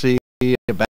RC, a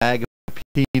bag of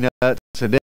peanuts,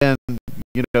 and then,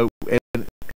 you know,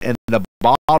 and the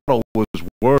bottle was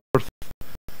worth.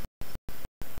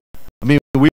 I mean,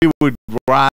 we would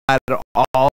ride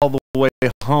all the way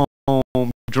home,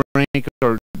 drink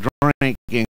and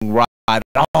ride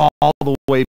all the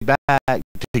way back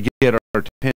to get our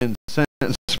 10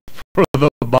 cents for the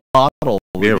bottle.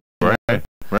 Yeah, right.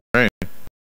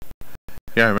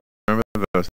 Yeah, I remember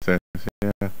those things.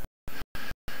 Yeah.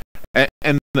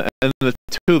 And the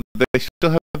tube, they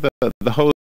still have the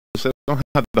hose. They don't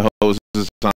have the hoses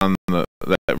on that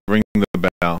ring the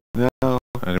bell. No.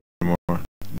 Anymore.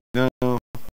 No.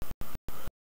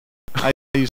 I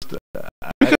used to.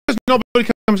 Because nobody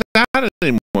comes out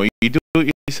anymore. You do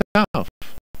it yourself.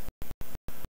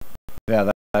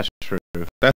 Yeah, that's true.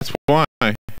 That's why.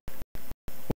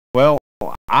 Well,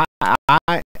 I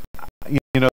you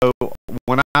know,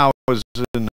 when I was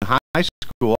in high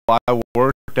school, I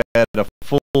worked at a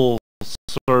full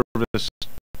service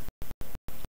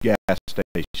gas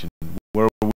station where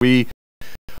we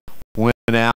went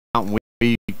out and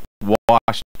we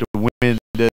washed the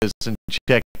windows and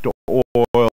checked the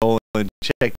oil and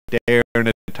checked the air in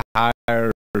the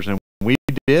tires, and we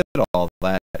did all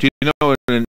that. Do you know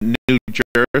in New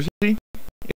Jersey,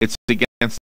 it's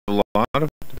against the law to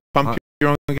pump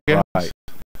your own gas? Right.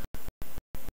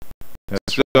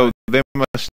 So they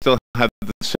must still have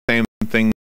same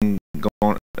thing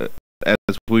going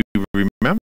as we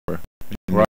remember.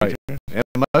 Right. It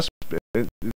must be.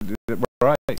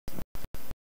 Right.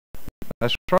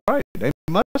 That's right. They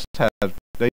must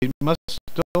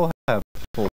still have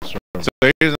full service. So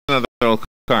here's another little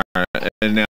car,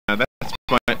 and now that's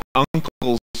my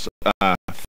uncle's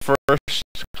first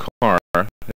car.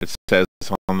 It says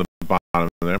on the bottom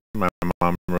there. My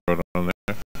mom wrote on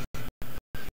there,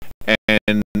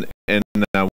 and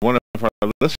one of our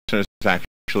listeners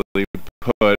actually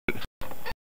put.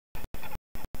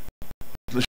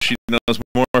 She knows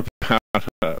more about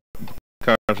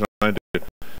cars than I do.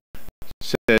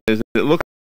 Says it looks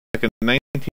like a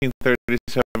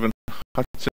 1937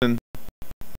 Hudson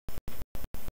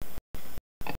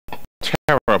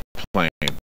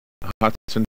Terraplane.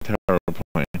 Hudson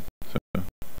Terraplane. So,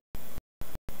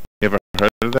 you ever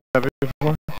heard of that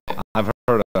before? I've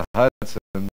heard of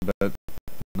Hudson, but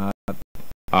not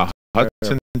A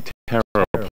Hudson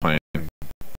Terraplane.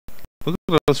 Look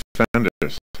at those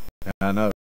fenders. I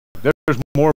know. There's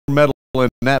more metal in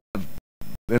that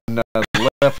in the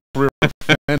left rear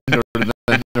fender than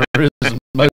there is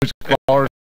most cars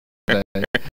today.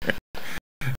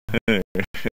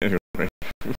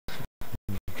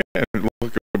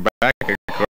 Looking back at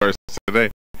cars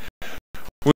today,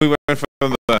 we went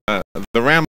from the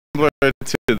Rambler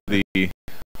to the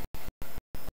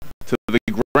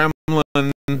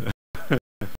Gremlin,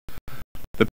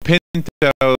 the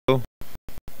Pinto.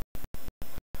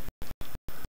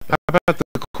 How about the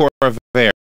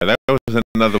Corvair? That was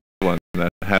another one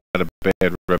that had a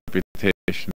bad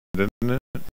reputation, didn't it?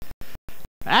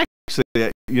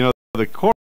 Actually, the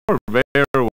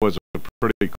Corvair was a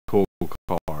pretty cool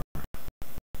car.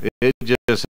 It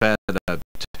just had a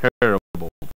terrible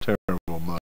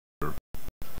motor.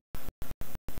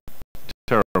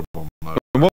 Terrible motor.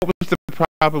 And what was the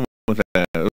problem with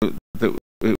that?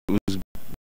 It was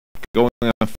going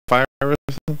on fire or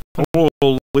something?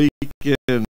 Oil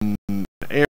leaking,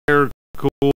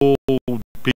 air-cooled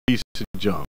piece of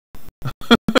junk.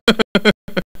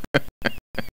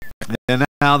 And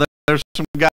now there's some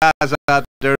guys out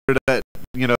there that,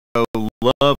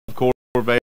 love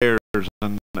Corvairs,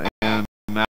 and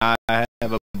I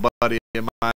have a buddy of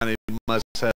mine who must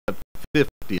have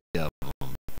 50 of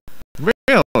them.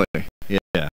 Really?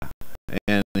 Yeah.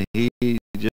 And he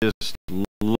just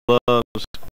loves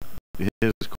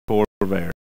his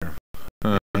Corvair.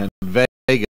 And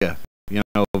Vega,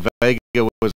 Vega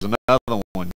was another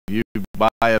one. You buy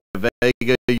a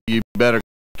Vega, you better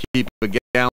keep a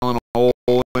gallon of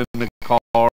oil in the car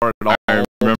at all. I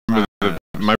remember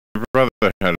my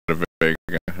brother had a Vega.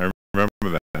 I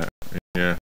remember that.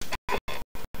 Yeah. I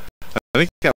think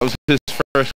that was his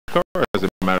first car, as a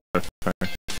matter of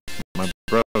fact. My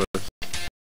brother.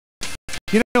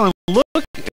 And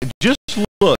just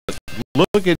look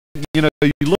at, you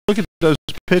look at those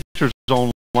pictures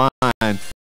online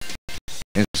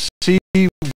and see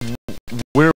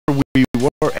where we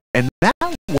were, and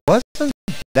that wasn't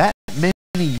that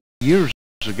many years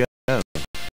ago.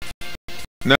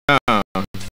 No.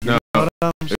 You know what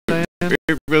I'm saying?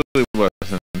 It really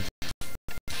wasn't.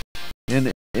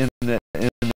 In the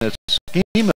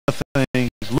scheme of things,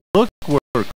 look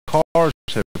where cars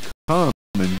have come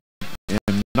in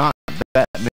not that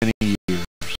many years.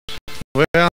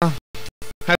 Well,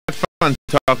 had fun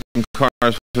talking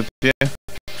cars with you. And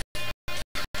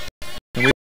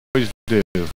we always do.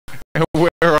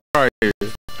 Where are you?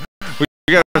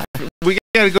 We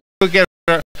gotta go get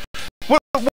our. What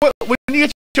when you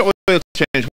get your oil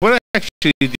change? What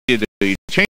actually do you do? You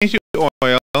change your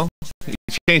oil. You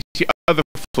change the other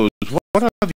fluids. What are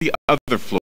the other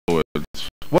fluids?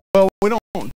 Well, we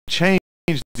don't change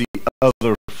the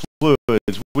other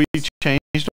fluids. We change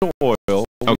the oil.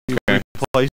 Okay. We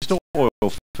replace the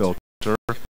oil filter.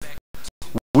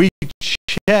 We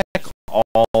check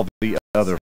all the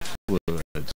other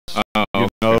fluids.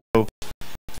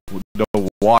 The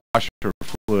washer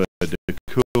fluid, the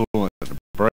coolant, the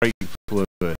brake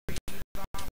fluid,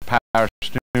 power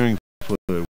steering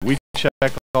fluid. We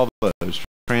check all those.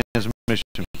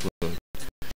 Transmission fluid.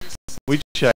 We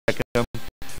check them.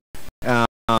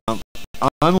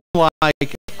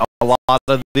 Unlike a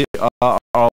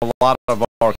lot of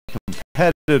our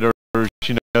competitors,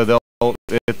 they'll,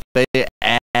 if they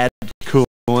add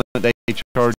coolant, they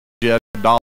charge you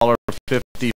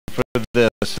 $1.50 for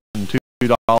this and $2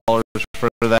 for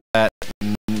that.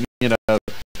 And,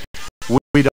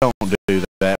 we don't do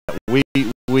that. We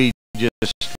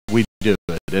do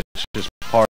it. It's just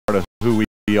part of who we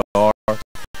are.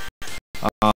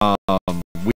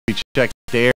 We check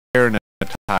the air and the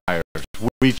tires.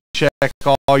 We check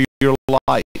all your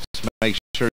lights. Make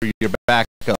sure your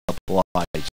backup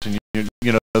lights, and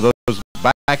you know those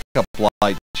backup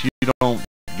lights, you don't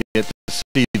get to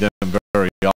see them very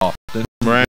often.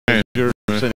 Right. You're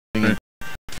sitting,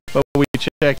 but we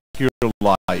check your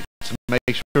lights, make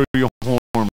sure your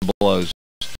horn blows,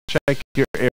 check your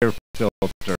air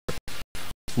filter,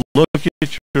 look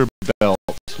at your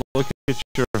belts, look at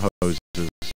your hoses,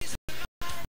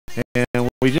 and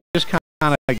we just kind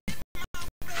of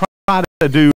try to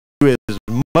do as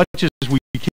much as we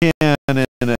can in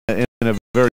a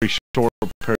very short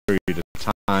period of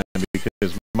time,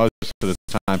 because most of the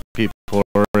time people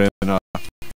are in a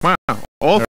Wow.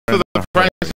 All for the price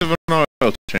of an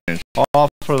oil change. all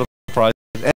for the price,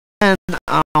 and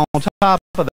on top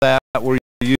of that, we're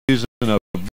using a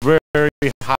very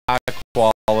high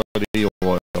quality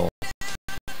oil.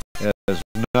 There's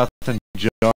nothing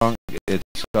junk.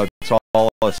 It's all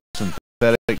a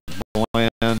synthetic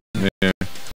blend. Yeah.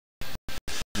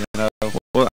 You know,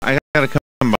 Well, I gotta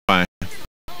come by. I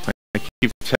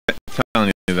keep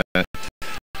telling you that.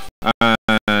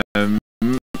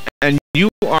 And you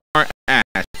are at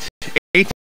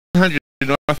 1800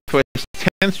 Northwest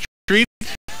 10th Street.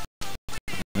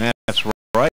 that's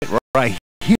right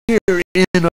here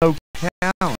in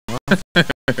Ocala.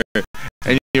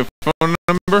 And your phone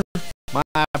number? My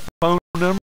phone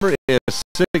number is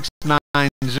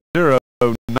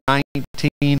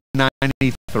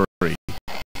 690-1993.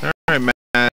 All right, man.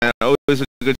 Always a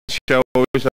good show.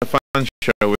 Always a fun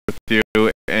show with you.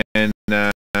 And go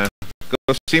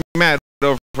see Matt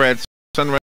over at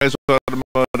Sunrise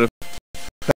Automotive.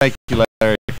 Thank you,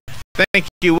 Larry. Thank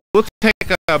you. We'll take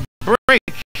a break.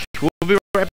 We'll be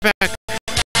right back.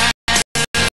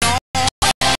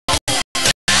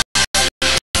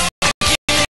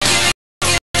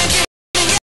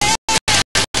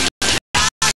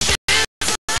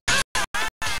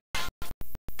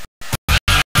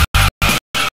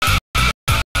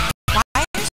 Why are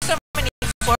so many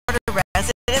Florida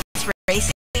residents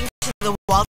racing to the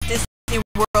Walt Disney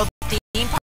World theme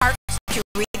parks to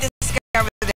rediscover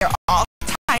their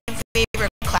all-time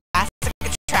favorite classic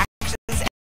attractions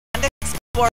and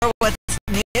explore what's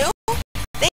new?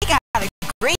 They got a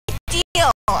great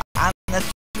deal on the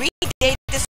 3-day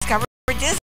Discover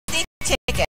Disney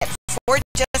ticket for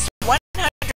just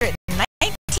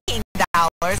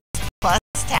 $119 plus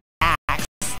tax.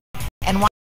 And why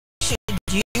should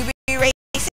you be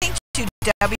racing to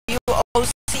WOCA.com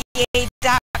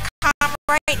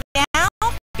right now?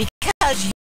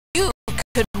 Because you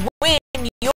could win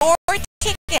your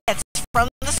tickets from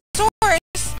the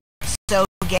source. So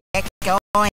get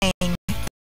going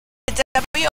to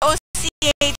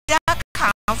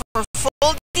WOCA.com for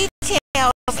full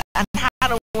details on how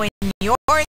to win your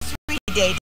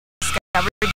 3-day Discover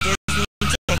Disney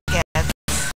tickets.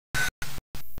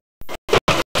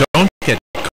 Don't get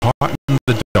caught in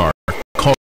the dark.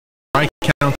 Call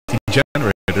Tri-County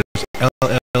Generators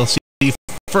LLC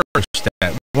first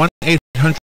at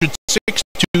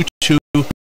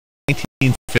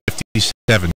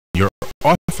 1-800-622-1957. Your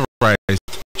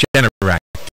authorized Generac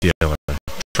dealer.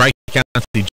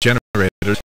 Tri-County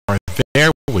Generators are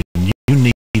there when you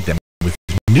need them with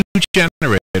new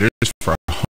generators for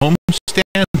home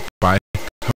standby,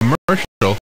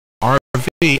 commercial,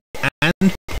 RV,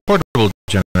 and portable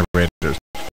generators.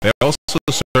 They also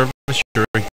service your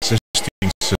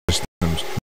existing systems.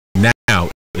 Now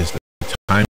is the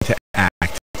time to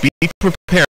act. Be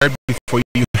prepared before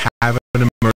you have an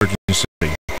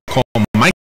emergency. Call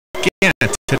Mike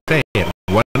Gant today at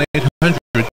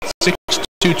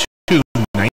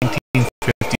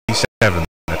 1-800-622-1957.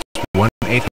 That's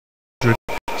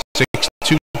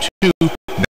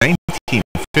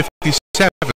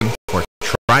 1-800-622-1957 for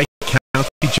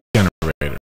Tri-County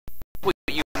Generator. What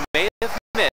you may have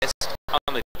missed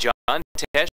on the John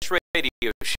Tesh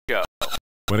Radio Show.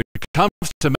 When it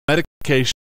comes to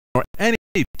medication or any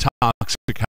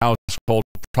toxic household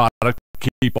product,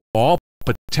 keep all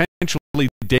potentially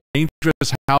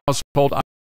dangerous household items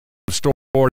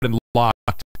stored and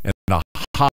locked in a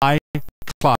high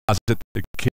closet that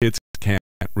kids can't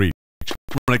reach.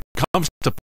 When it comes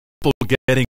to people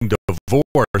getting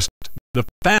divorced, the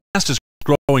fastest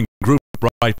growing group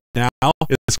right now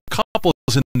is couples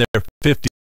in their 50s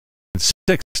and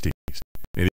 60s.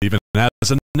 It even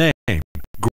has a name,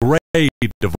 gray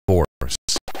divorce.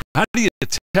 How do you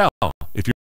tell if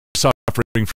you're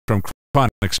suffering from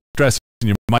chronic stress and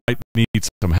you might need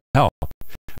some help?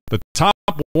 The top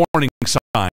warning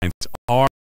signs are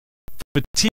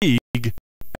fatigue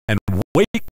and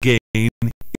weight gain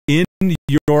in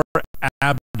your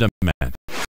abdomen.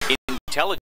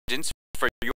 Intelligence for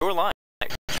your life.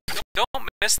 Don't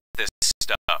miss this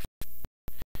stuff.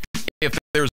 If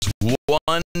there's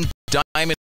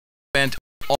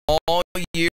all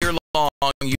year long.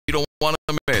 You don't want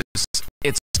to miss.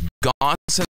 It's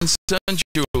Goss and Son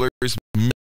Jewelers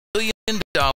 $1 million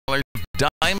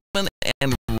diamond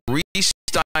and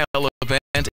restyle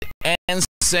event and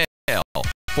sale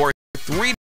for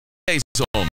 3 days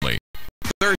only.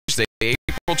 Thursday,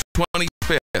 April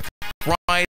 25th,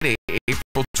 Friday,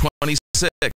 April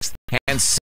 26th, and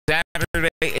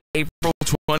Saturday, April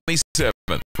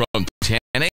 27th from 10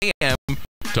 a.m.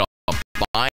 to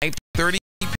 5:30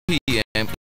 p.m.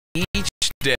 each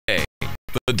day.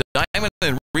 The Diamond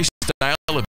and Restyle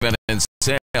event and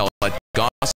sale at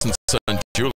Goss and Son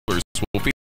Jewelers will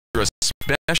feature a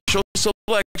special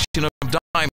selection of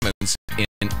diamonds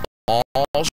in all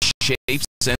shapes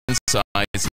and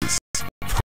sizes.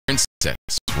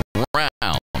 Princess,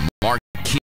 round,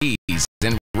 marquise,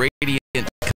 and radiant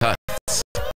cuts.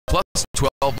 Plus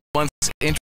 12 months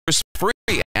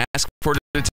interest-free. Ask for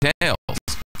details.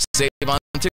 Save on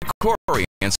Corey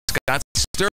and Scott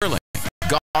Sterling.